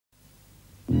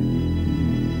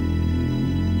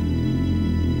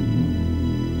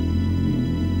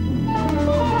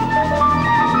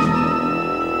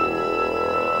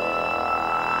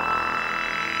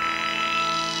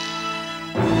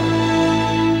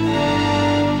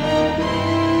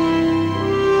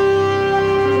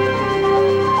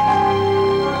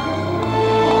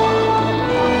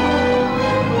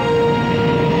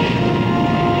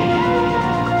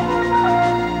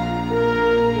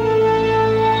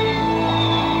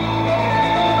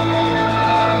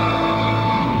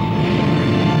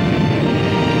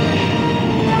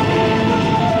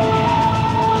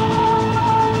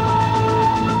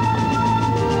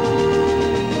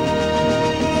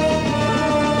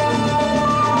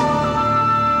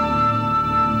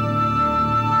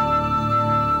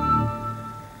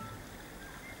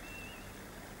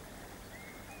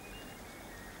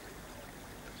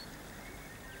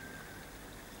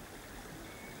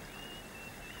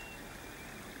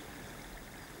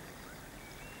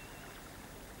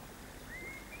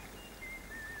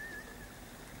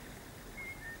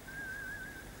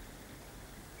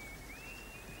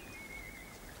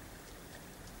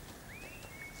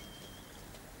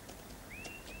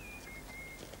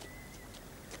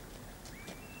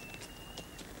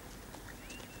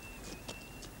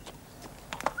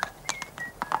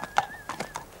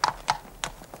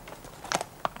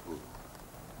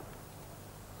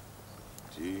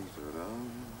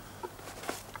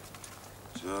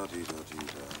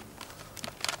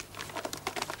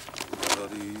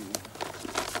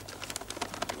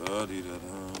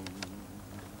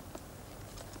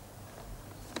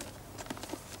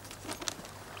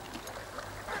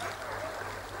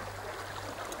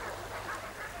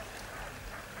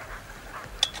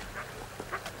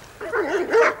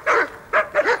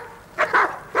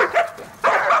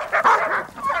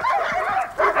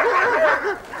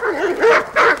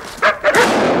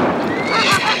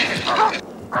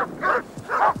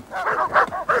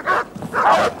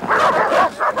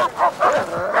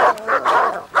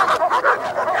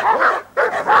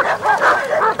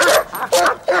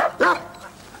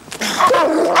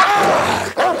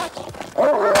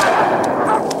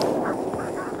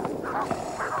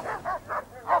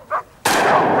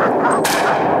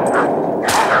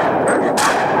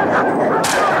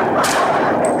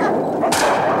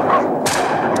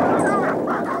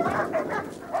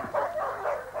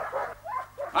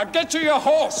Get to your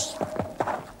horse!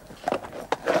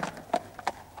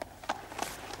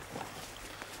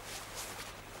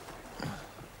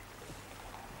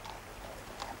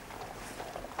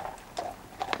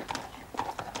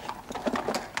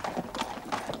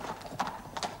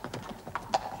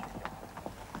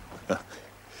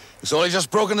 It's only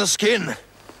just broken the skin.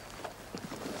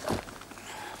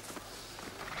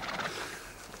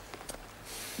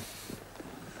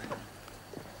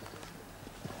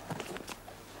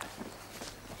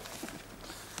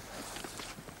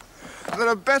 There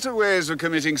are better ways of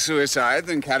committing suicide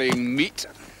than carrying meat.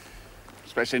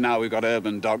 Especially now we've got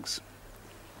urban dogs.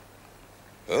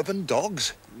 Urban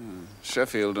dogs?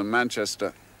 Sheffield and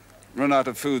Manchester. Run out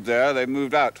of food there, they've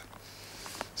moved out.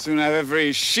 Soon have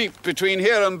every sheep between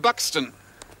here and Buxton.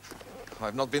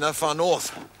 I've not been that far north.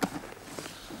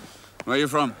 Where are you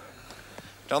from?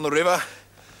 Down the river,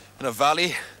 in a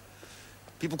valley.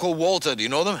 People called Walter, do you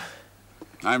know them?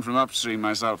 I'm from upstream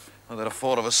myself. Well, there are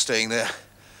 4 of us staying there.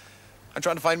 I'm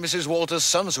trying to find Mrs. Walter's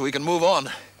son so we can move on.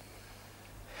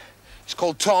 He's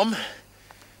called Tom.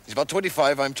 He's about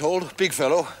 25, I'm told. Big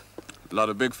fellow. A lot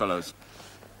of big fellows.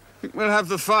 We'll have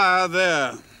the fire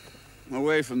there,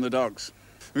 away from the dogs.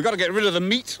 We've got to get rid of the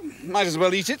meat. Might as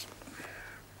well eat it.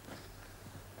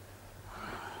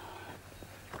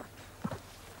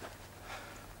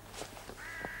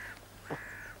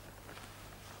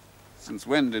 Since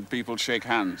when did people shake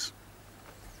hands?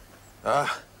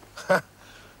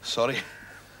 Sorry.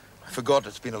 I forgot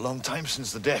it's been a long time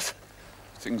since the death.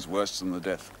 Things worse than the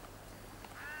death.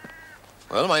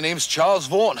 Well, my name's Charles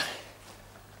Vaughan.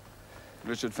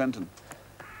 Richard Fenton,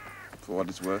 for what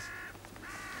it's worth.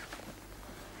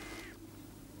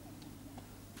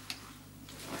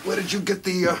 Where did you get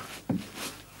the,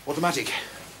 automatic?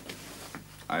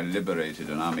 I liberated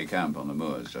an army camp on the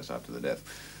moors just after the death.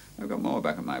 I've got more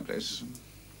back at my place.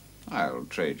 I'll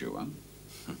trade you one.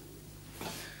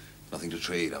 Nothing to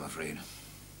trade, I'm afraid.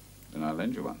 Then I'll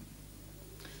lend you one.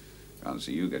 Can't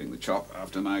see you getting the chop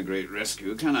after my great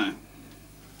rescue, can I?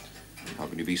 How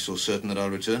can you be so certain that I'll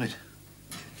return it?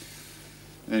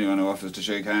 Anyone who offers to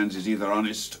shake hands is either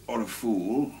honest or a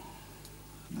fool.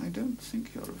 And I don't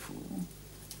think you're a fool.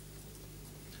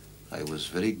 I was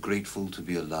very grateful to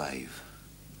be alive.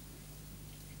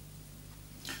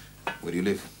 Where do you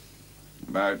live?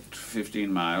 About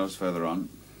 15 miles further on.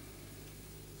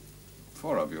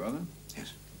 4 of you, are there?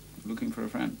 Yes. Looking for a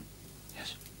friend?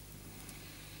 Yes.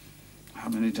 How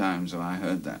many times have I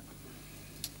heard that?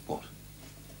 What?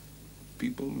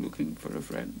 People looking for a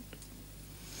friend.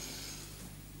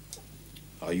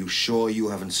 Are you sure you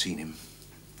haven't seen him?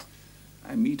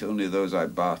 I meet only those I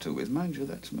barter with. Mind you,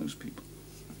 that's most people.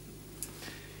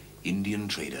 Indian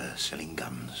trader selling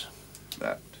guns.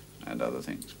 That and other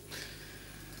things.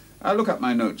 I'll look up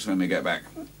my notes when we get back.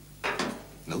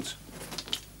 Notes?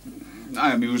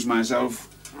 I amuse myself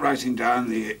writing down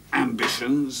the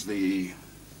ambitions, the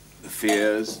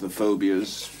fears, the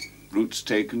phobias, routes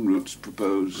taken, routes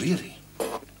proposed. Really?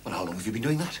 Well, how long have you been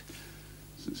doing that?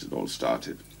 Since it all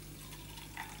started.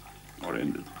 Or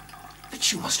ended.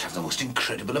 But you must have the most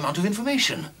incredible amount of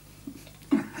information.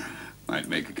 Might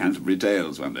make a Canterbury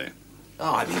Tales one day.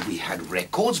 Oh, I mean, we had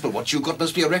records, but what you got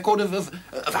must be a record of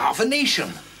half a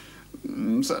nation.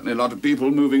 Certainly a lot of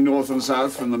people moving north and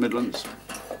south from the Midlands.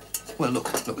 Well, look.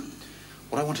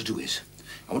 What I want to do is,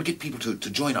 I want to get people to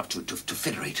join up, to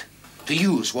federate, to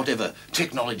use whatever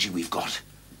technology we've got.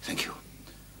 Thank you.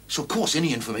 So, of course,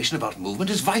 any information about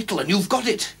movement is vital, and you've got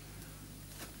it.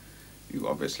 You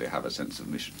obviously have a sense of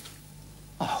mission.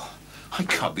 Oh, I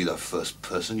can't be the first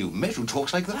person you've met who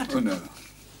talks like that. Oh, no.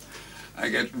 I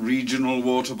get regional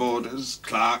water boarders,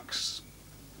 clerks,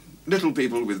 Little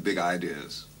people with big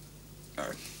ideas.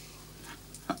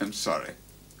 I'm sorry.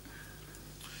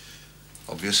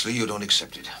 Obviously, you don't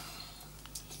accept it.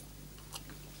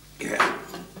 Yeah.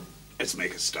 Let's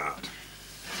make a start.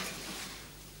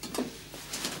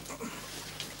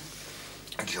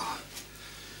 Thank you.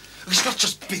 It's not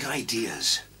just big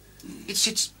ideas.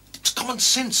 It's common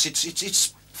sense.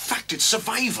 It's fact. It's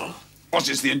survival. What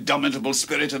is the indomitable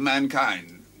spirit of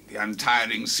mankind? The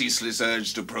untiring, ceaseless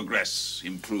urge to progress,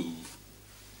 improve.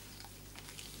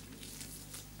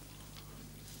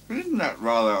 Isn't that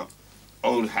rather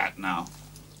old hat now?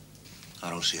 I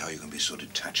don't see how you can be so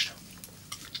detached.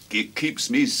 It keeps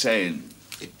me sane.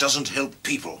 It doesn't help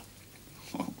people.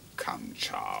 Oh, come,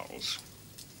 Charles.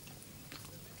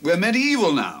 We're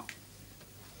medieval now.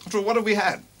 After all, what have we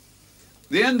had?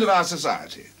 The end of our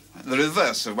society. The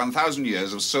reverse of 1,000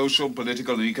 years of social,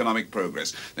 political, and economic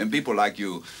progress. Then people like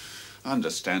you,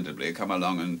 understandably, come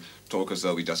along and talk as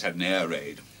though we just had an air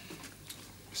raid.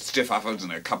 Stiff uppers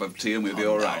and a cup of tea and we'll be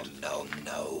all right.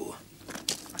 No.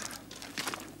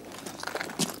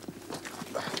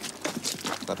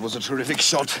 That was a terrific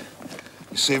shot.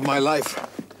 You saved my life.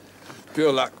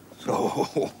 Pure luck.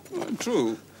 Oh.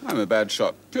 True. I'm a bad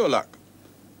shot. Pure luck.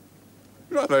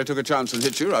 Rather I took a chance and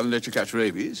hit you rather than let you catch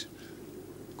rabies.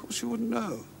 Of course you wouldn't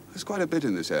know. There's quite a bit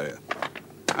in this area.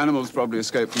 Animals probably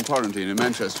escaped from quarantine in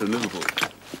Manchester and Liverpool.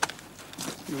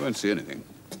 You won't see anything.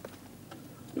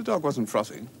 The dog wasn't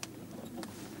frothing.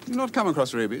 You've not come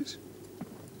across rabies?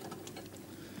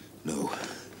 No.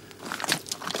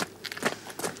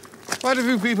 Quite a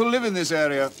few people live in this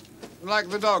area. Like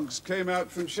the dogs came out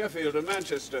from Sheffield and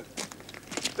Manchester.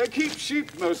 They keep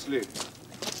sheep mostly.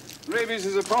 Rabies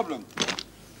is a problem.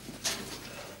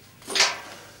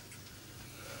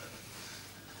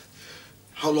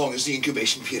 How long is the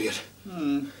incubation period?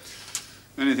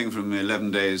 Anything from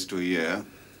 11 days to a year.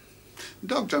 The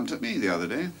dog jumped at me the other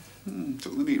day.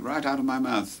 Took the meat right out of my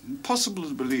mouth. Impossible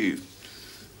to believe.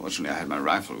 Fortunately, I had my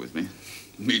rifle with me.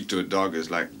 Meat to a dog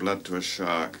is like blood to a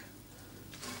shark.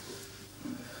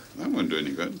 That won't do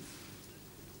any good.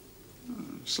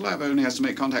 Saliva only has to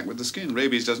make contact with the skin.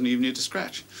 Rabies doesn't even need to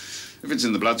scratch. If it's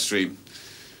in the bloodstream,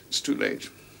 it's too late.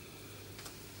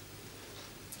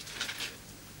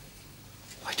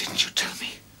 Why didn't you tell me?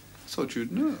 I thought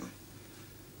you'd know.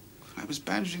 I was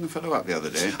bandaging a fellow up the other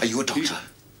day. Are you a doctor?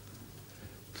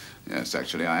 Yes,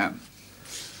 actually I am.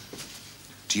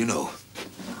 Do you know,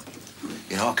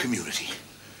 in our community,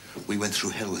 we went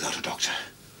through hell without a doctor.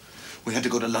 We had to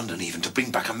go to London even to bring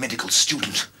back a medical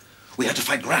student. We had to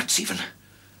fight rats even.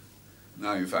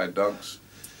 Now you fight dogs.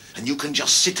 And you can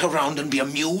just sit around and be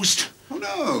amused? Oh,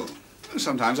 no.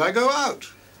 Sometimes I go out.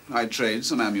 I trade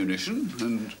some ammunition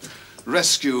and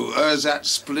rescue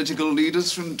Ersatz political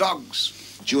leaders from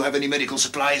dogs. Do you have any medical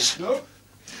supplies? No.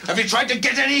 Have you tried to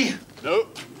get any? No.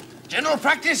 General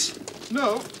practice?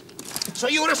 No. So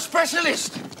you're a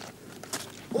specialist?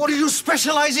 What do you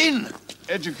specialize in?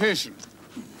 Education.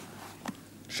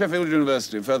 Sheffield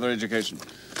University, further education.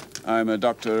 I'm a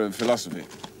doctor of philosophy.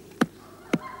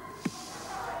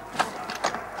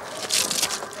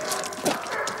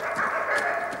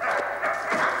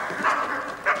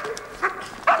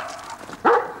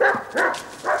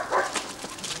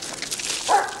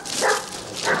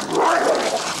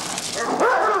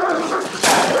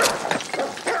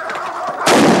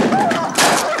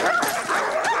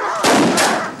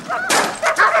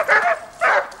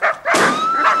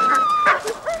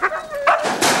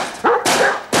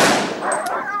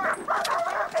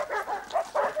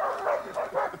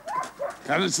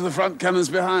 Cannons to the front, cannons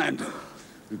behind.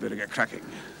 We'd better get cracking.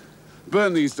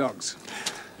 Burn these dogs.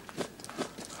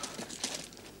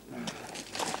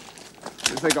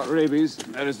 If they got rabies,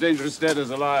 they're as dangerous dead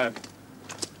as alive.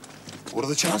 What are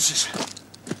the chances?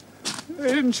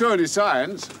 They didn't show any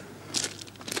signs.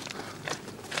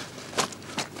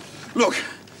 Look,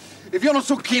 if you're not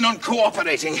so keen on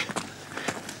cooperating,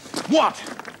 what?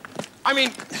 I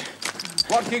mean...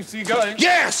 What keeps you going?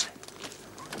 Yes!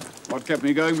 What kept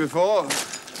me going before?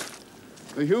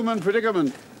 The human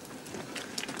predicament.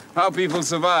 How people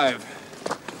survive.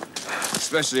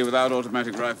 Especially without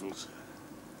automatic rifles.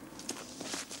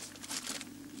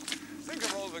 Think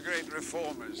of all the great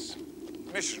reformers,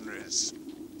 missionaries,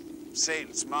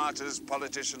 saints, martyrs,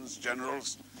 politicians,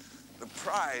 generals. The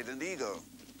pride and ego.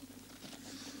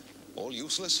 All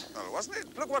useless? Well, wasn't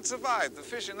it? Look what survived. The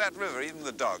fish in that river, even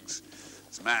the dogs.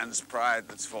 It's man's pride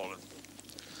that's fallen.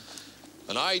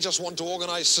 And I just want to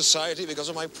organize society because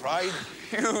of my pride?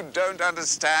 You don't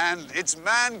understand. It's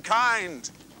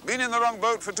mankind. Been in the wrong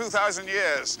boat for 2,000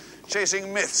 years,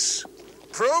 chasing myths.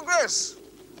 Progress?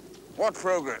 What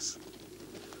progress?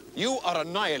 You are a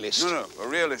nihilist. No, a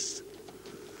realist.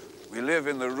 We live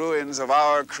in the ruins of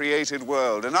our created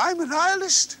world, and I'm a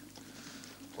nihilist.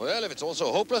 Well, if it's all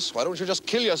so hopeless, why don't you just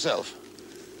kill yourself?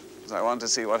 Because I want to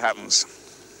see what happens.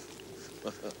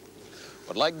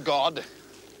 But like God,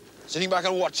 sitting back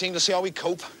and watching to see how we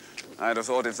cope. I'd have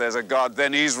thought if there's a God,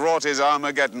 then he's wrought his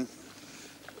Armageddon.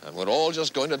 And we're all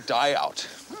just going to die out.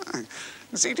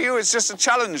 See, to you, it's just a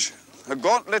challenge. A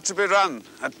gauntlet to be run.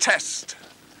 A test.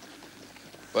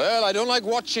 Well, I don't like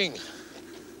watching.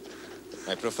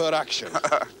 I prefer action.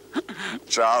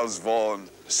 Charles Vaughan,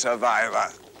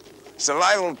 survivor.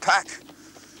 Survival pack.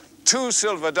 $2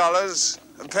 silver,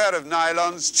 a pair of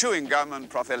nylons, chewing gum, and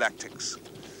prophylactics.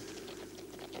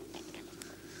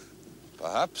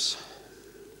 Perhaps.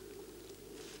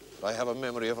 But I have a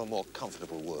memory of a more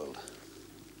comfortable world.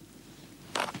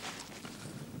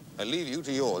 I leave you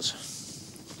to yours.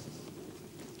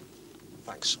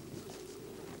 Thanks.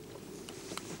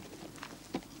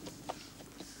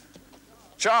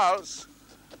 Charles,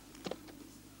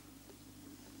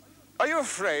 are you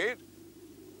afraid?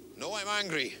 No, I'm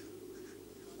angry.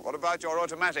 What about your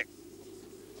automatic?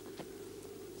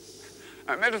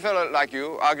 I met a fellow like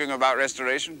you arguing about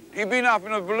restoration. He'd been up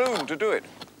in a balloon to do it.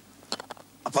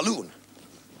 A balloon?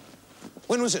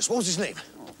 When was this? What was his name?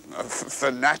 A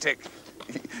fanatic.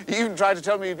 He even tried to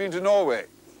tell me he'd been to Norway.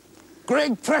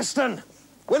 Greg Preston!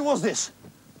 When was this?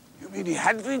 You mean he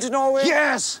had been to Norway?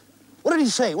 Yes! What did he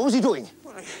say? What was he doing?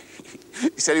 Well,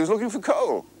 he said he was looking for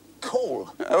coal. Coal?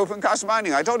 Open cast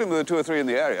mining. I told him there were 2 or 3 in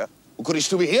the area. Well, could he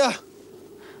still be here?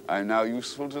 I'm now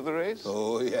useful to the race?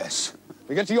 Oh, yes.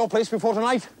 We get to your place before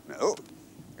tonight? No.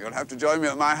 You'll have to join me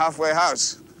at my halfway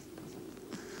house.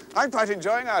 I'm quite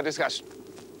enjoying our discussion.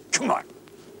 Come on.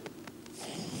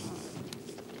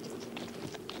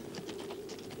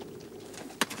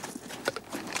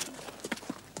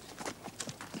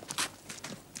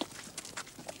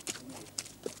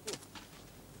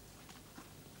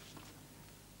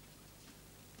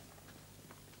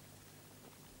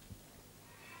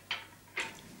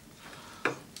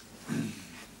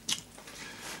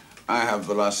 I have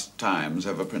the last Times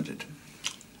ever printed.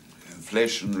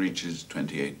 Inflation reaches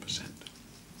 28%.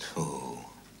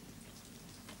 Oh.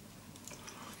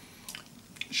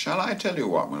 Shall I tell you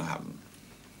what will happen?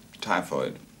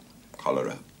 Typhoid,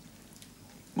 cholera,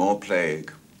 more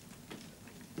plague.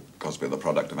 Because we're the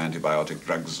product of antibiotic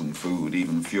drugs and food,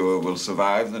 even fewer will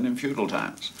survive than in feudal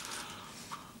times.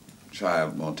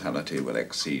 Child mortality will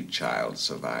exceed child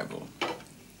survival.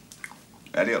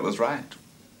 Eliot was right.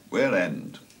 We'll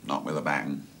end. Not with a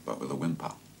bang, but with a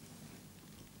whimper.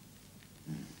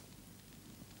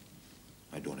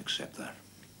 I don't accept that.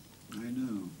 I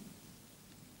know.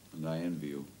 And I envy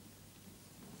you.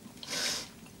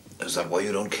 Is that why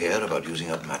you don't care about using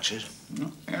up matches?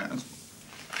 No, yes.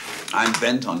 I'm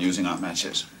bent on using up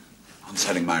matches. On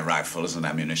selling my rifle as an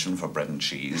ammunition for bread and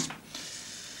cheese.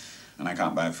 And I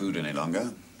can't buy food any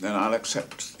longer. Then I'll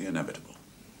accept the inevitable.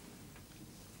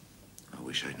 I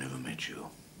wish I'd never met you.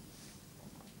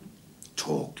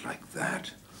 Talk like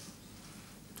that.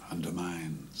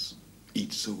 Undermines,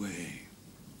 eats away.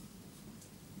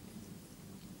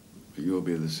 But you'll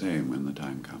be the same when the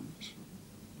time comes.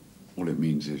 All it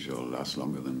means is you'll last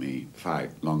longer than me,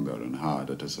 fight longer and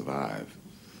harder to survive.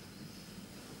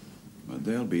 But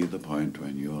there'll be the point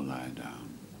when you'll lie down.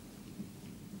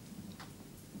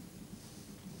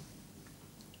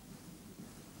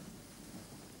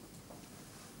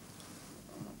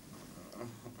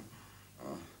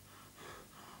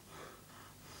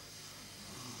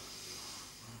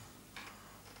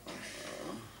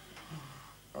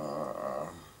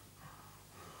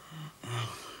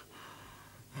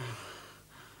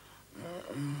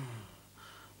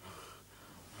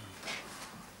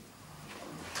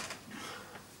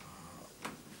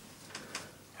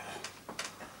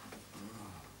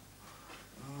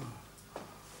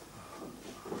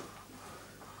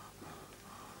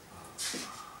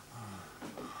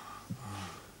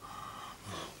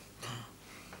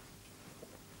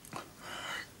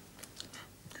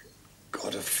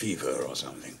 Got a fever or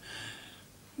something.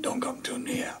 Don't come too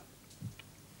near.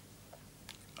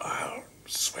 I'll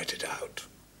sweat it out.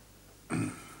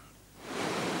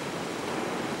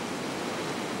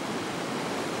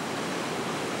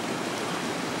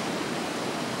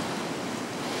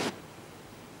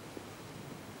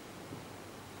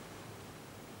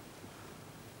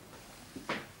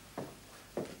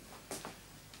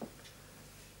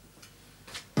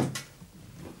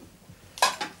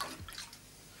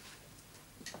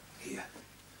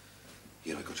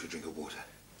 Here, I got you a drink of water.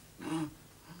 No,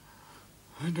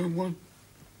 I don't want...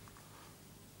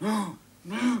 No,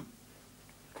 no.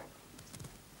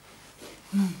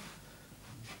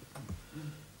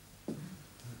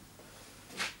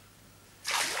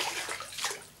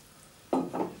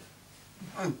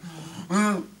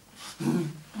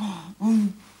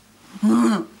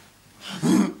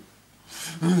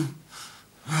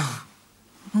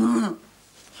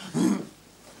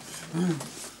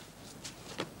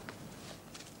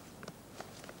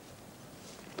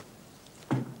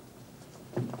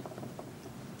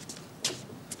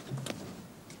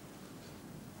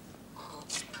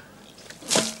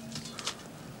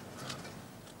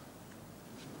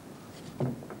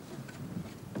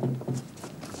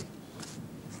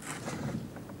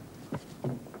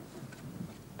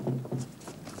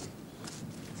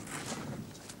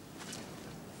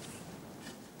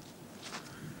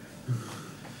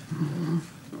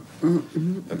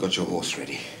 I've got your horse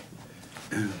ready.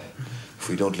 If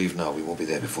we don't leave now, we won't be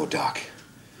there before dark.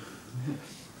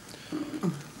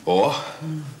 Or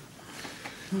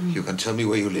you can tell me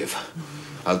where you live.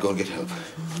 I'll go and get help.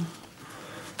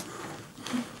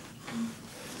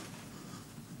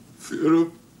 Fear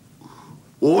of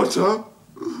water.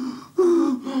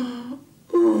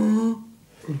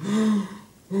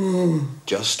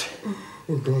 Just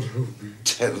Oh, God, help me.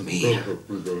 tell me God, help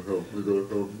me. God, help me. God,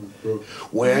 help me. God,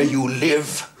 where you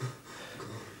live.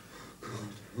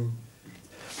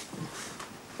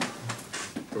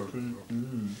 God, help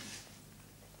me.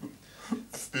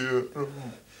 Fear of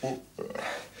water.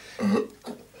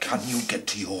 Can you get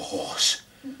to your horse?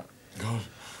 God,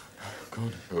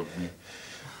 help me.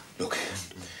 Look,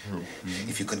 Help me.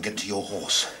 if you can get to your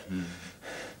horse,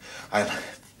 I'll...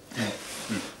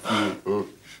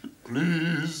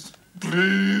 Please,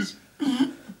 please.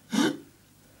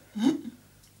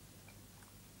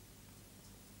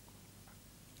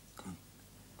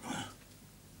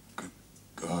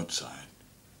 Go outside.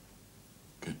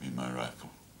 Get me my rifle.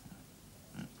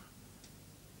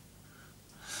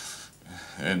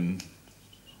 And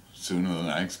sooner than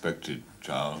I expected,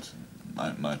 Charles.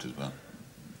 Might as well.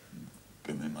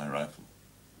 Give me my rifle.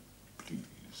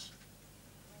 Please.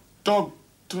 Don't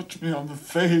touch me on the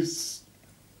face.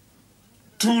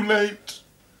 Too late.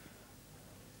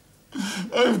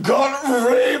 I've got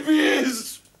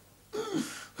rabies.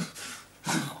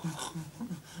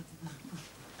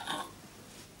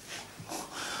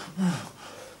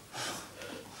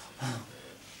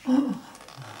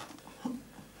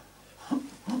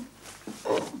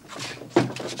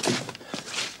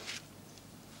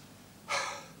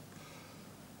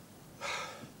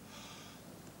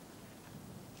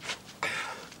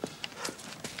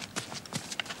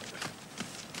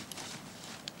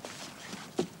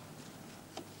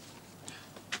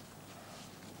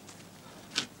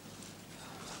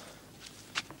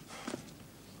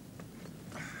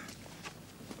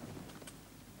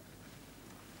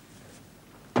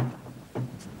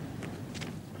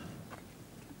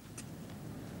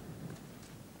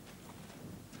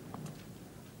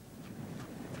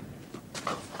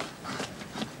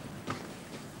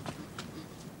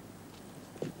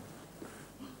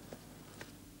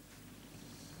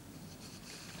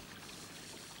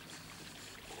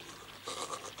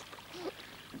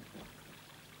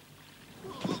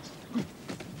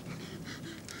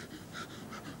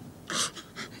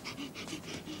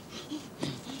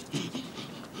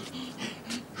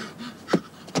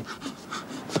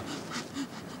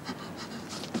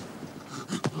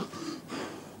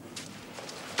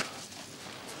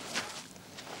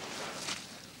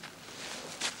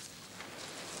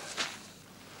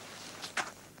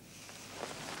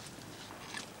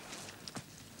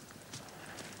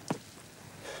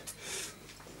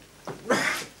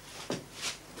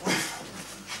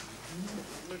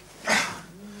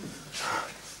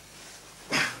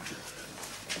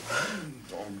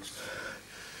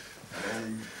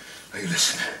 Now you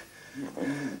listen.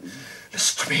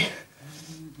 Listen to me.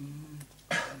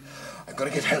 I'm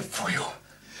gonna get help for you.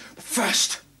 But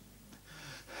first,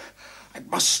 I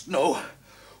must know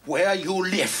where you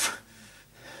live.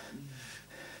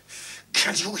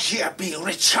 Can you hear me,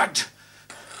 Richard?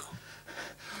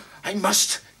 I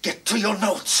must get to your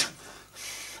notes.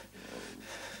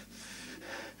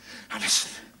 Now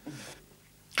listen.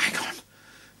 Hang on.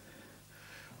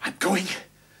 I'm going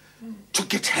to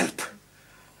get help.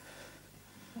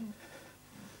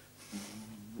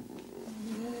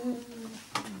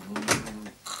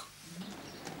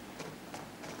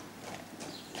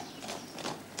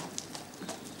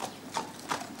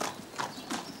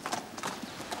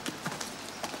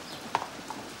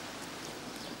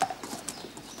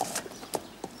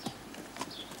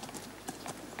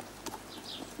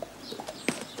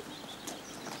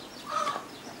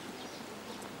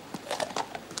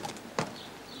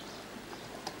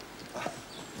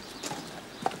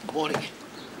 Morning.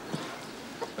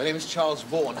 My name is Charles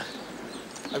Vaughan.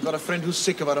 I've got a friend who's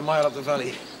sick about a mile up the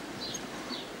valley.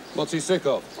 What's he sick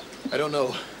of? I don't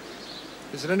know.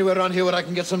 Is there anywhere around here where I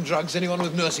can get some drugs? Anyone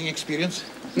with nursing experience?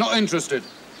 Not interested.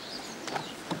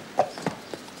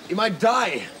 He might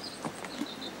die.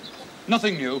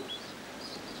 Nothing new.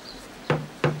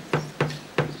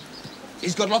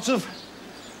 He's got lots of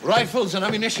rifles and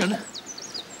ammunition.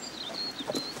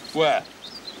 Where?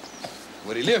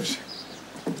 Where he lives.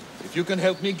 If you can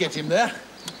help me get him there,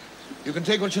 you can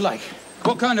take what you like.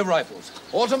 What kind of rifles?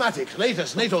 Automatic,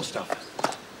 latest NATO stuff.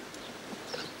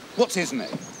 What's his name?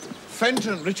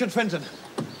 Fenton, Richard Fenton.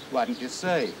 Why didn't you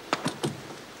say?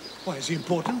 Why, is he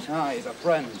important? Ah, he's a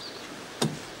friend.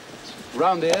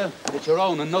 Round here, it's your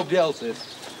own and nobody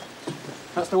else's.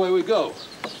 That's the way we go.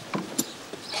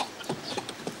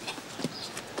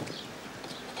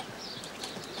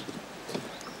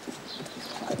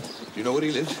 Do you know where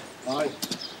he lives? Aye.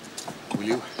 Will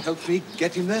you help me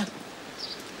get him there?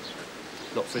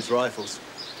 Not for his rifles.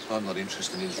 I'm not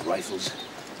interested in his rifles.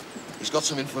 He's got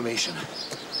some information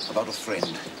about a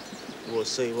friend. We'll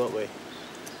see, won't we?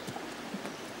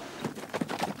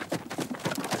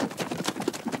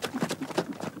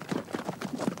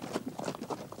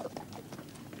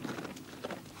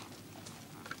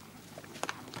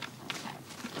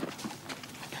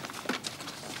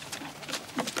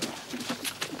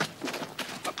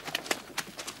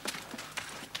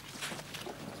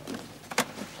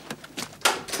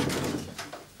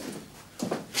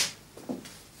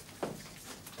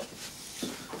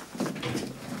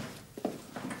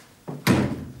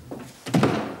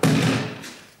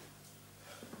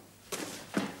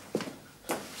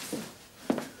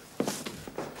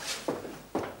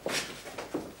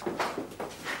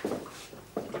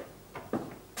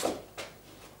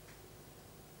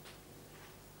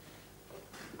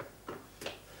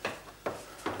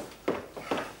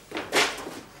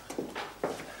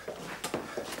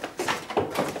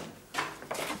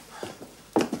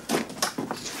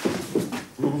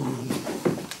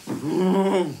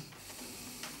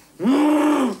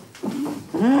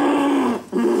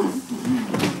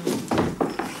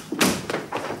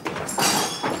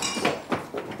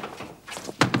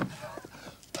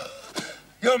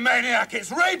 You maniac,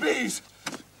 it's rabies!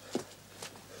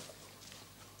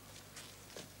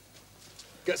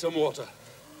 Get some water.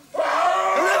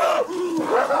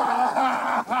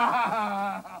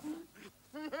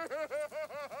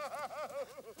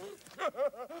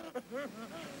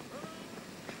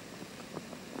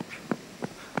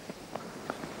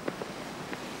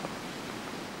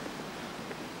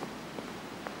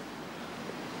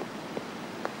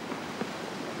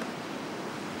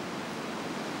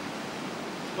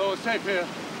 Oh, it's safe here.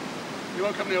 You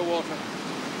won't come near water.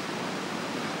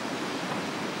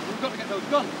 We've got to get those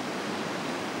guns.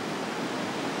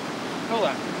 Hold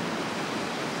that.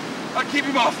 I'll keep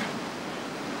him off.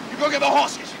 You go get the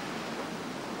horses.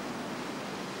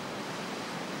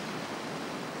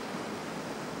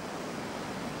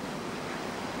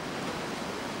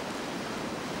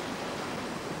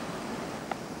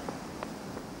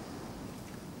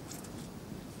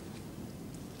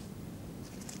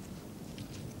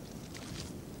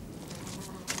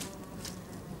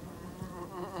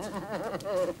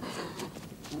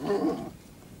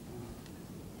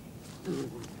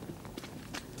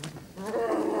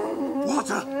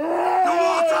 Water! The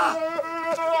water!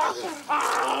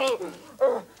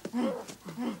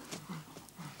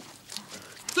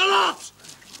 The lot!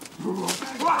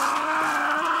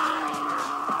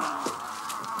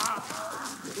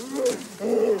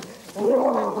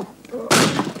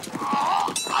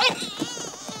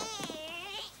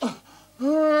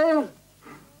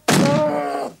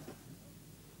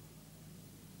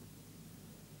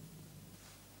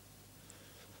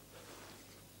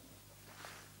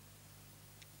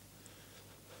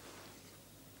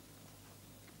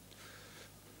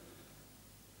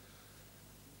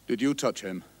 Did you touch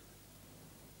him?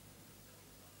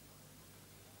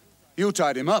 You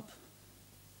tied him up.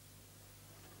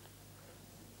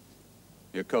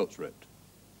 Your coat's ripped.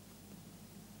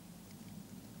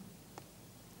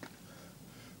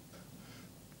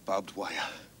 Barbed wire.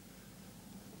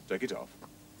 Take it off.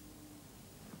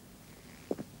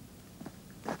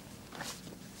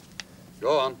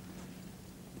 Go on.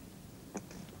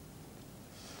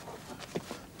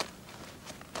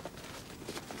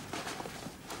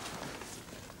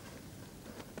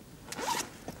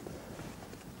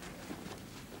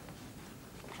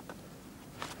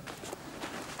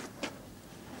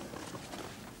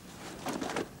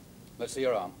 Let's see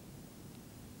your arm.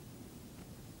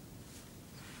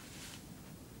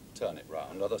 Turn it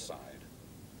round, other side.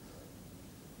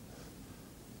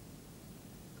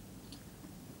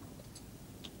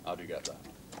 How'd you get that?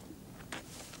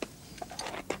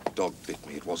 Dog bit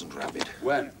me. It wasn't rabid.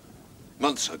 When?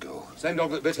 Months ago. Same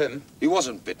dog that bit him? He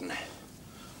wasn't bitten.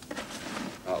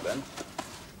 Oh, then.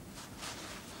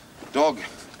 Dog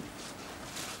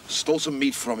stole some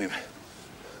meat from him.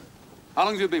 How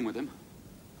long have you been with him?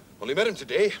 Only met him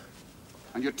today.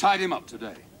 And you tied him up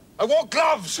today? I wore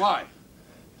gloves! Why?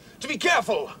 To be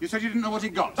careful! You said you didn't know what he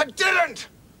got. I didn't!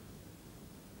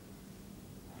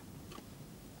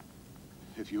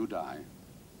 If you die,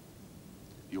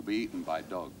 you'll be eaten by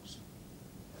dogs.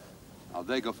 Now,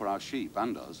 they go for our sheep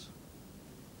and us.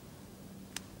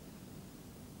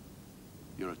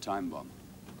 You're a time bomb.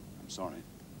 I'm sorry.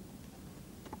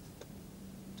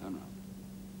 Turn around.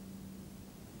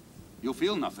 You'll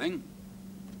feel nothing.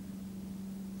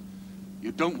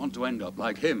 You don't want to end up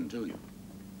like him, do you?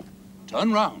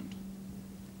 Turn round.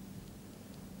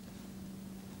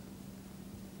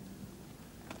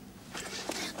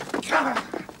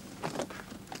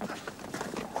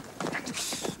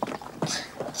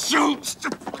 Shoot!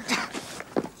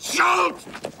 Shoot!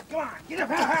 Come on, get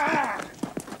up!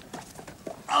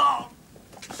 Oh!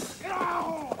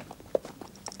 No!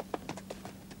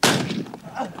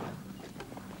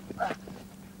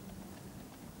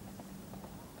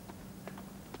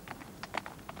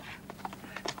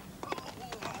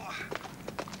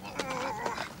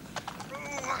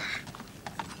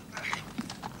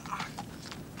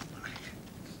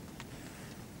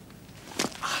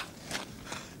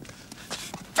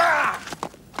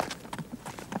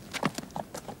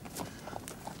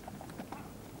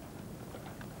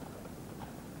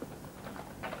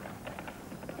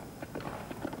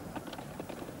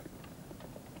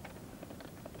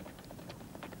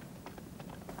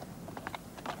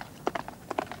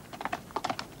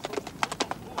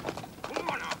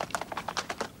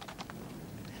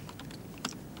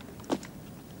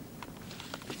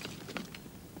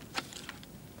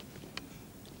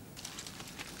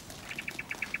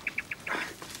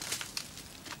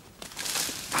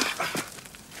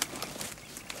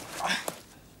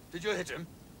 Did you hit him?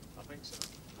 I think so.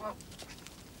 Well,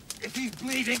 if he's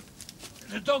bleeding,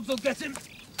 the dogs will get him.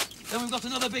 Then we've got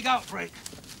another big outbreak.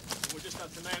 We'll just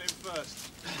have to nail him first.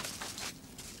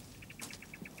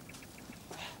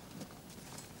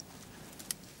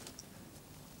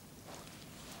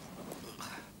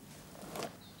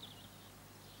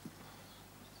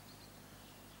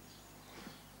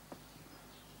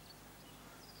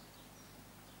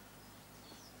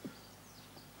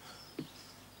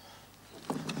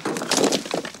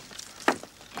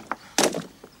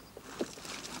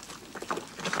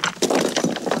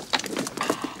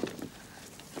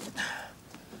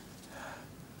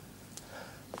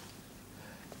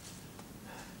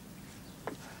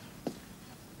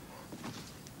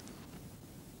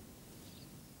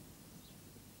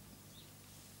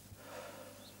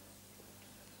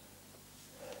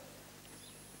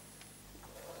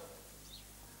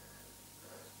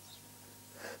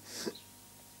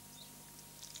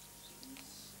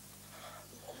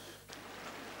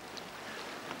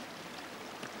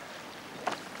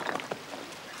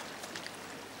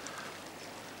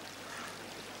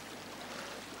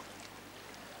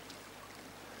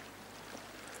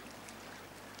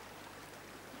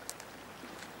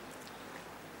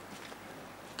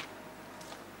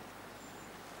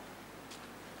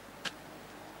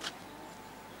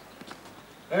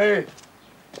 Hey.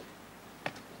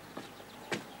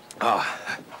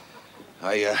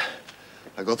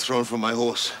 I got thrown from my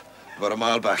horse about a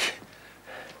mile back.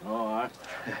 All right.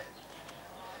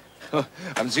 I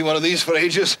haven't seen one of these for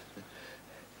ages.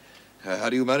 How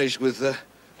do you manage with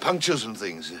punctures and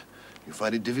things? You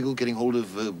find it difficult getting hold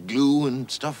of glue and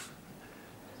stuff?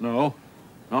 No,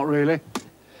 not really.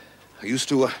 I used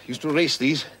to race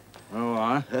these. All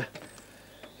right.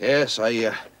 Yes,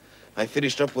 I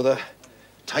finished up with a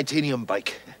titanium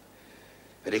bike.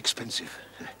 Very expensive.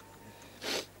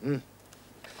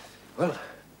 Well.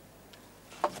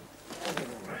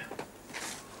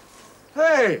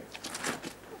 Hey!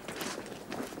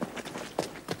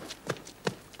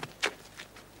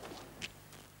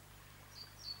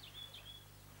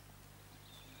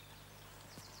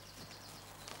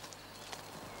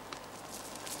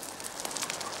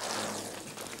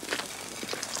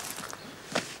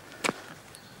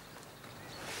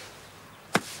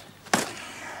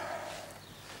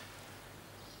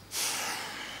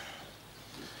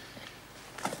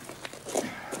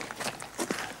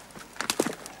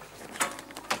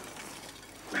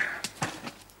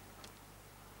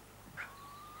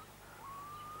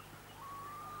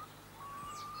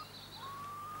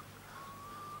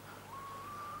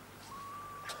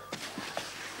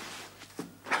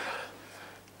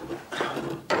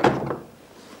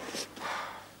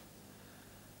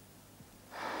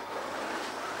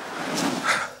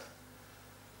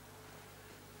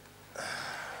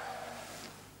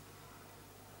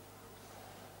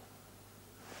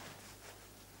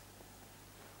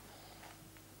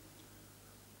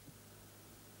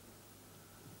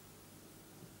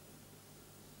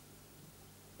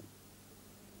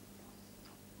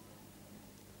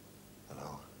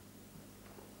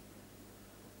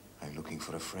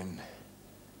 for a friend.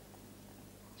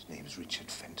 His name's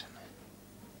Richard Fenton.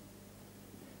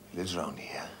 He lives around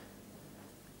here.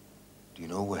 Do you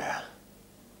know where?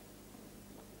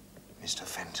 Mr.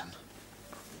 Fenton.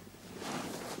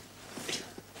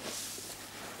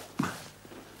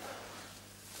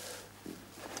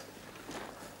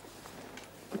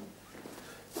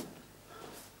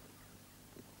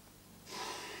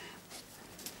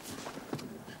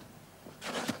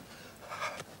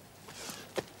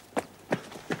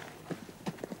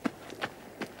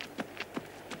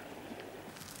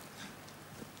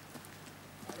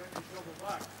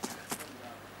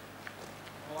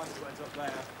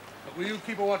 But will you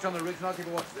keep a watch on the ridge and I'll keep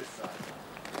a watch this side?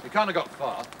 He can't have got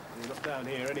far. He got down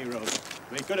here any road.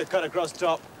 We could have cut across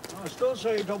top. I still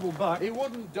say he doubled back. He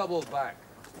wouldn't double back.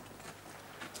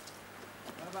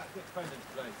 How about Dick Fenton's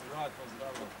place, the rifles that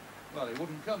I want? Well, he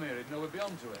wouldn't come here, he'd know we'd be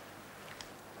onto it.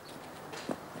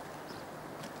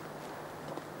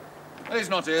 He's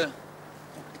not here.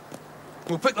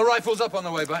 We'll pick the rifles up on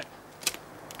the way back.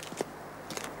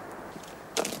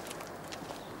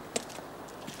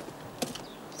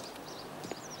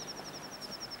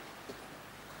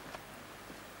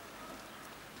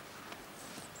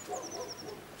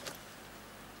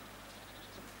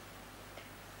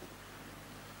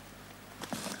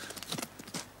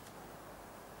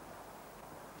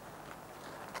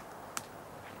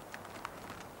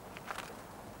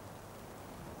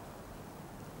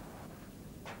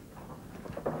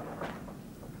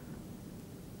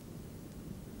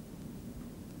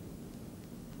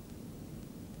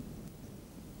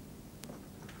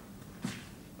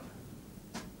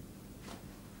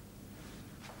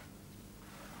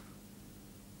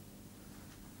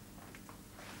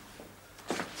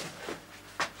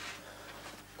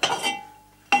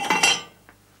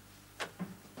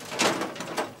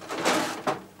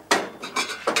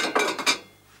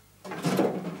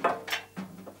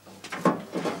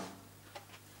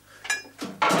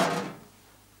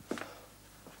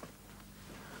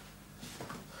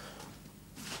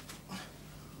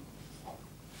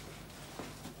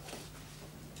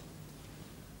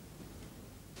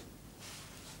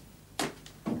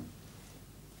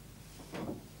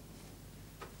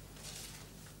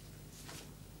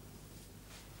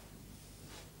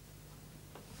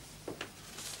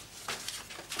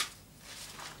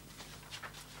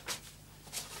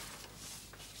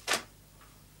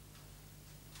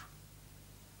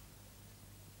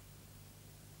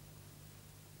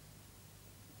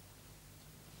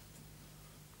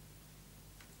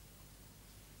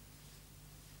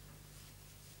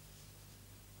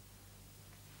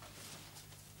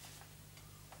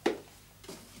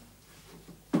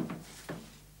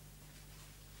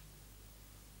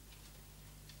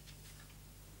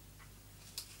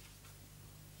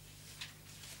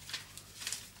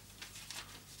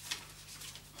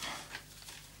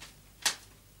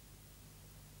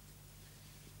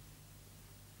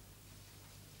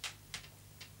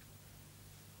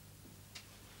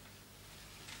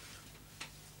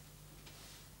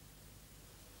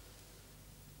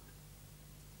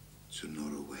 To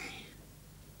Norway.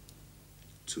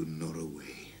 To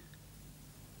Norway.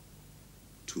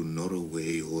 To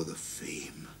Norway o'er the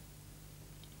fame.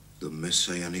 The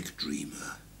messianic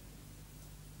dreamer.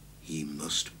 He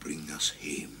must bring us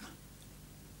hame.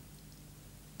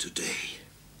 Today.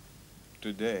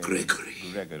 Today,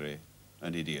 Gregory.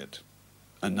 an idiot.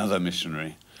 Another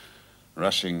missionary,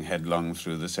 rushing headlong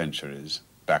through the centuries,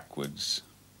 backwards.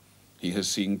 He has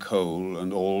seen coal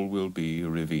and all will be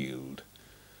revealed.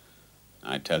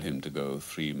 I tell him to go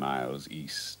 3 miles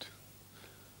east.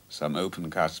 Some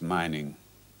open-cast mining.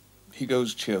 He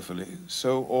goes cheerfully,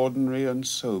 so ordinary and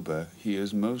sober, he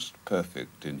is most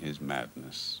perfect in his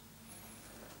madness.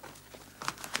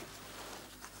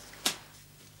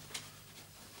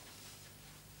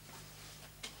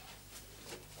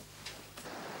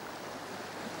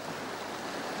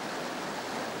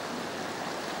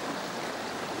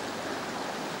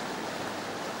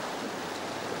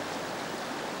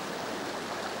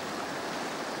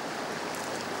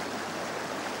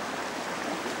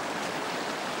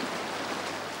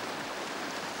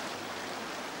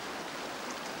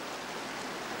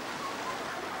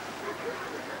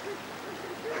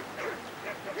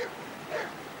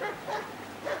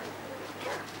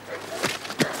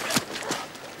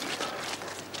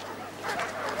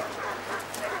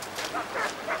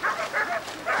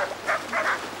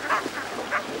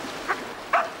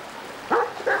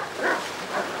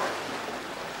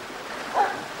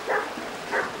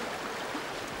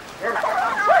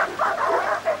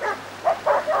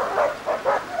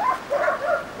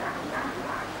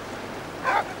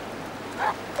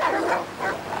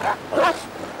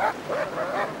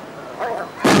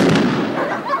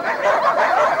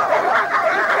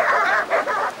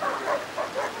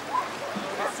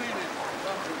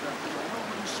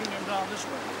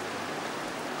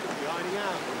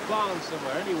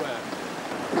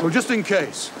 Well, just in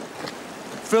case.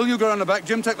 Phil, you go around the back,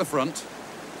 Jim, take the front,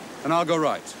 and I'll go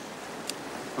right.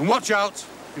 And watch out,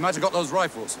 you might have got those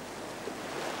rifles.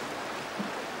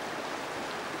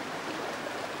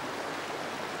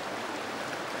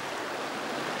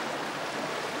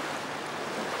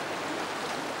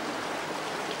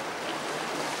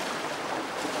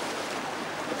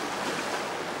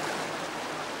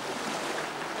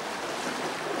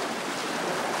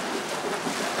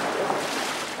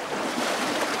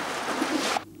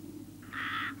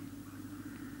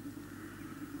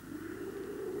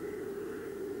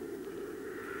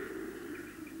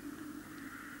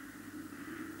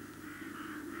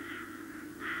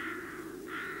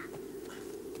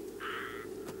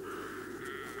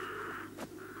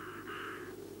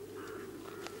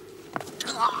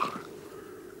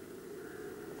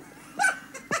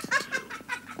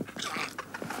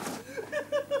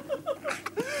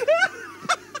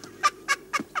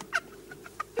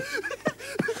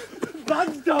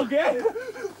 Bad dog, eh?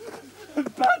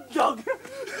 Bad dog.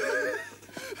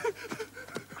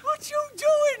 What you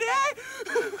doing, eh?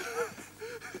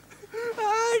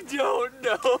 I don't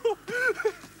know.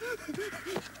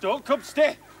 Don't come.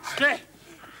 Stay. Stay.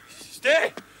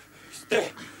 Stay.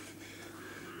 Stay.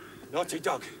 Naughty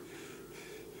dog.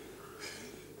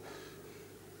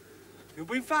 You've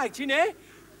been fighting, eh?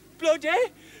 Blood, eh?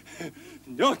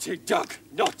 Naughty dog.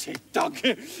 Naughty dog.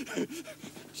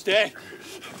 Stay.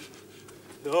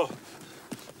 No.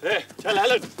 Hey, tell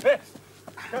Alan. Hey,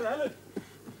 tell Alan.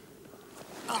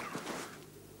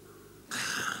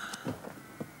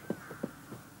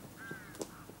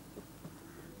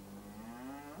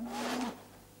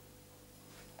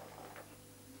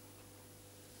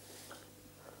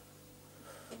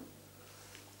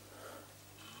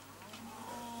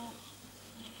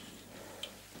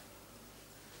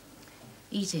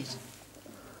 Eat it.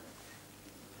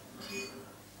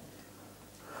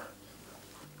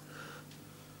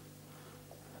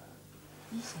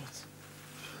 Eat it.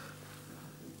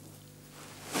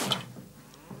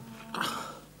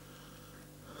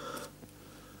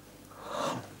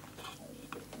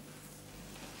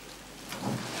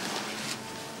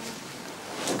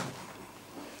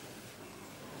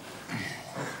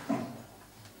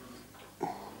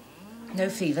 No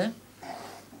fever?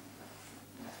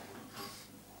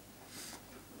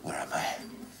 Where am I?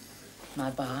 My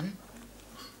barn.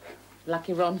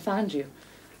 Lucky Ron found you.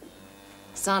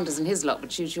 Sanders and his lot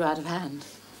would shoot you out of hand.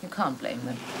 You can't blame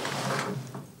them.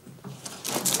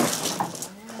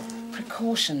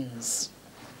 Precautions.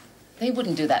 They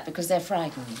wouldn't do that because they're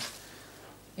frightened.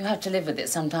 You have to live with it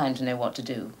some time to know what to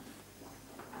do.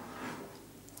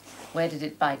 Where did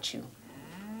it bite you?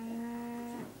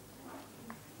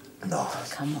 No.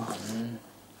 Come on.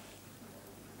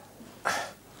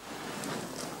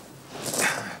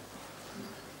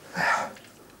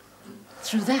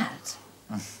 Through that?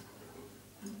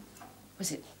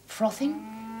 Was it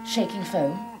frothing? Shaking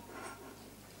foam?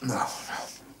 No.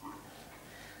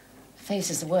 Face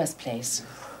is the worst place.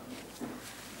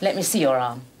 Let me see your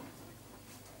arm.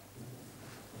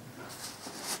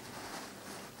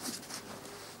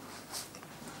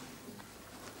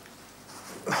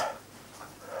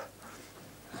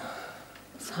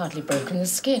 It's hardly broken the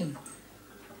skin.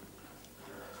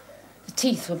 The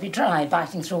teeth would be dry,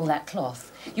 biting through all that cloth.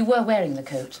 You were wearing the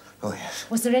coat. Oh, yes.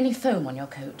 Was there any foam on your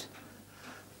coat?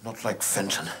 Not like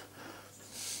Fenton.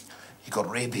 He got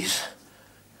rabies.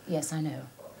 Yes, I know.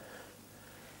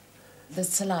 The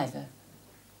saliva.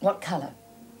 What colour?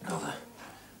 No, the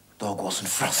dog wasn't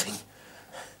frothing.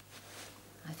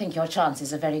 I think your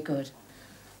chances are very good.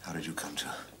 How did you come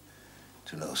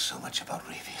to know so much about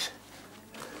rabies?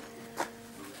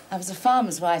 I was a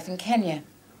farmer's wife in Kenya.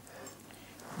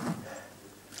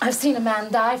 I've seen a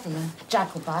man die from a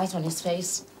jackal bite on his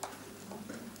face.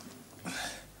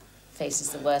 Face is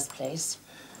the worst place.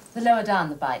 The lower down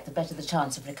the bite, the better the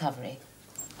chance of recovery.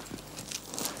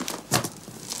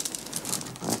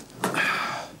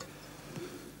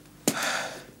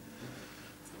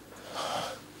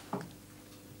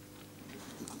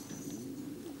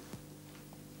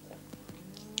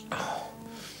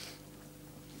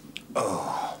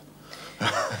 Oh.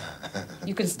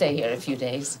 You can stay here a few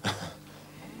days.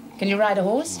 Can you ride a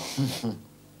horse?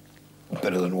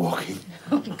 Better than walking.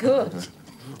 Oh, good.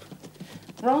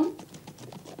 Ron?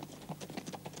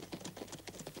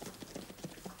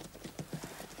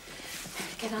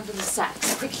 Get under the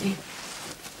sacks, quickly.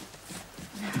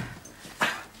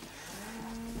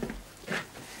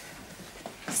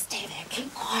 Stay there,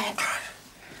 keep quiet.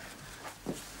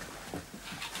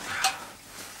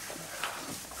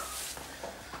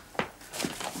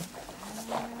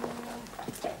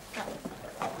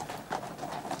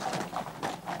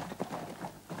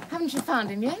 Haven't you found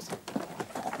him yet?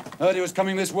 Heard he was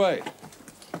coming this way.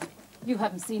 You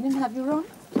haven't seen him, have you, Ron?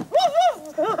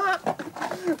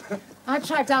 I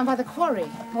tracked down by the quarry,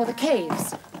 or the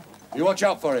caves. You watch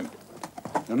out for him.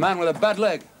 A man with a bad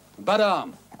leg, a bad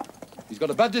arm. He's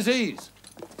got a bad disease.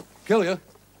 Kill you.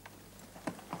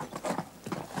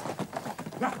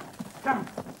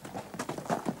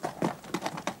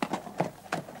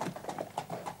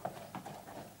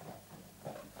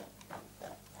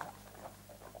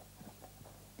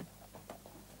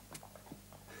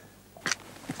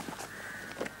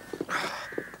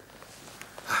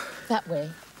 That way.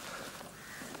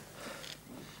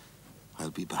 I'll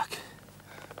be back.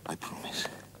 I promise.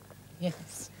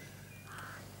 Yes.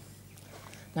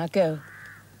 Now go.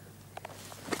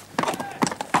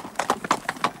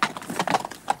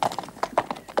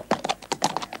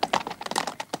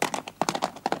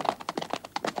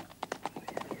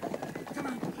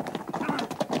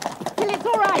 Philip's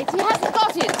all right. He hasn't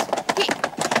got it.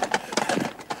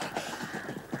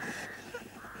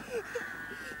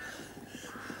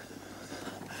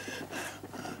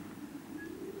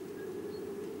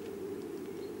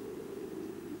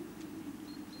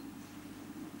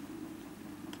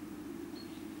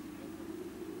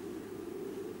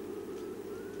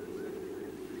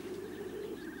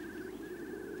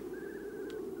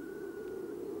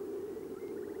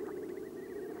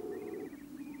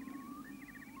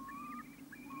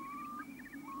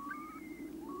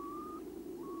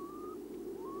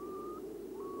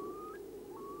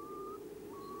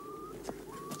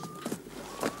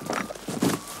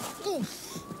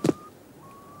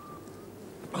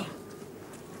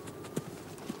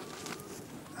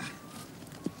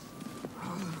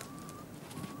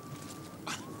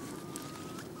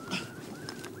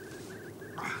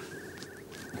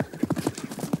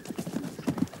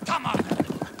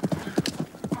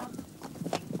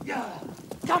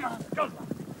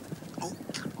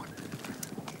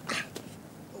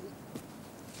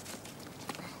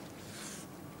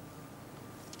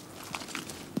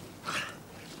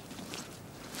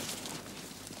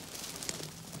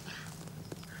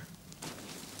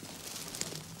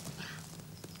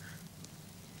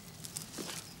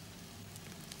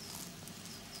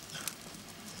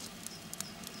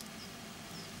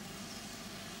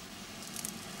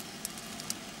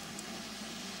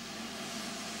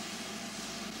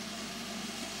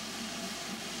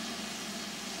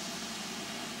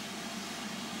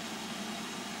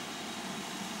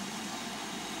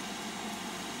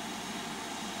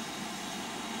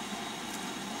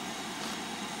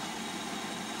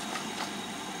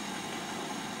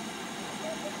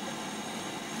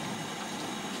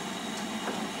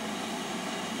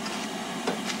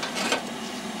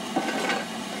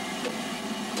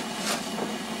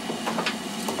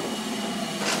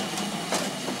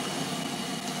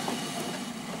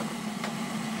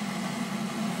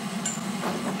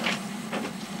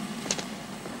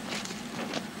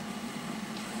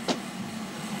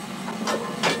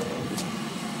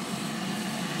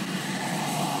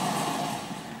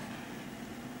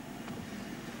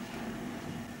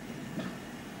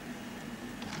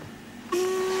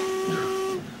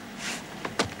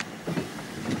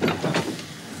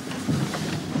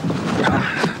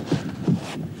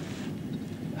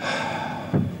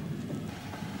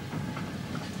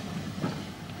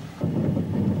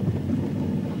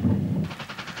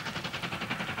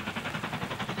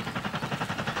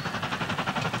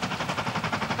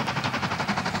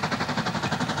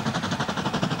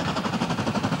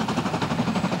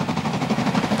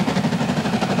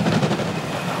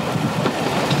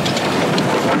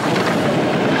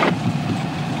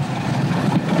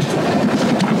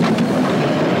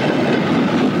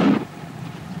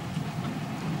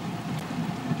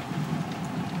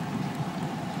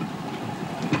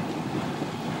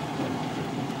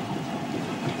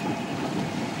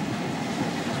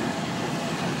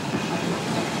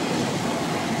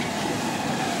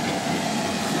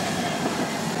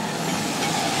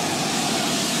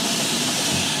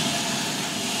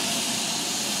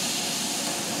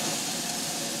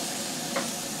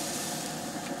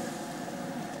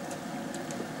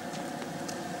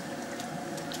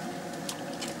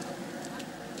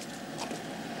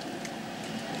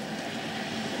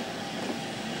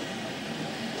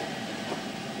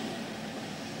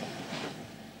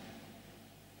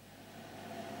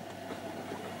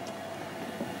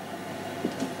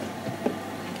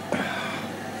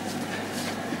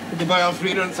 Goodbye,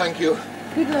 Alfreda, and thank you.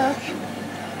 Good luck.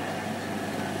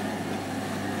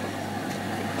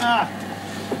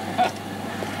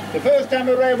 The first time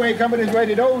a railway company's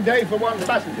waited all day for one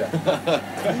passenger.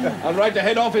 I'll write to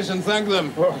head office and thank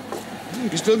them. Oh,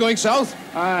 You still going south?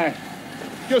 Aye.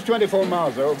 Just 24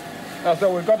 miles, though. That's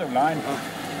all we've got of line.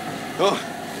 Oh,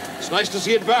 it's nice to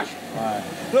see it back. Aye.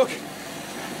 Look,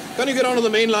 can you get onto the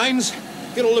main lines?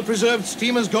 Get all the preserved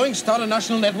steamers going, start a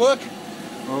national network?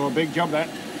 Oh, big job, that.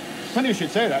 Funny you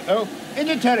should say that, though. Isn't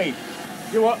it, Terry?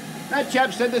 You what? That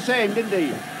chap said the same, didn't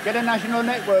he? Get a national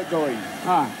network going.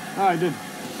 Aye, I did.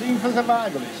 Steam for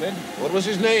survival, he said. What was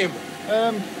his name?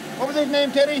 What was his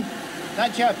name, Terry?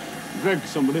 That chap. Greg,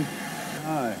 somebody.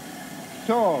 Aye.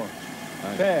 Tall.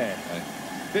 Aye. Fair. Aye.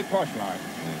 Bit posh like.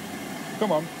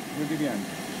 Come on, we'll give you a hand.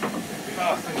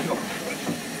 Oh, thank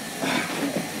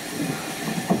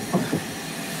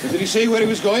you. Did he say where he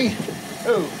was going?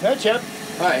 Oh, that chap?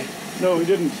 Aye. No, he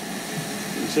didn't.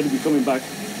 He said he'd be coming back.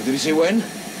 Did he say when?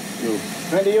 No.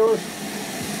 Friend of yours?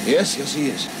 Yes, he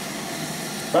is.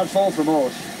 Perhaps fall from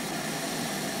horse.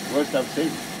 Worst I've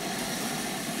seen.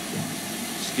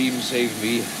 Steam saved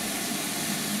me.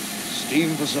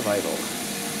 Steam for survival.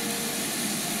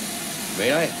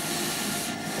 May I?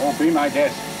 Won't be my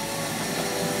guest.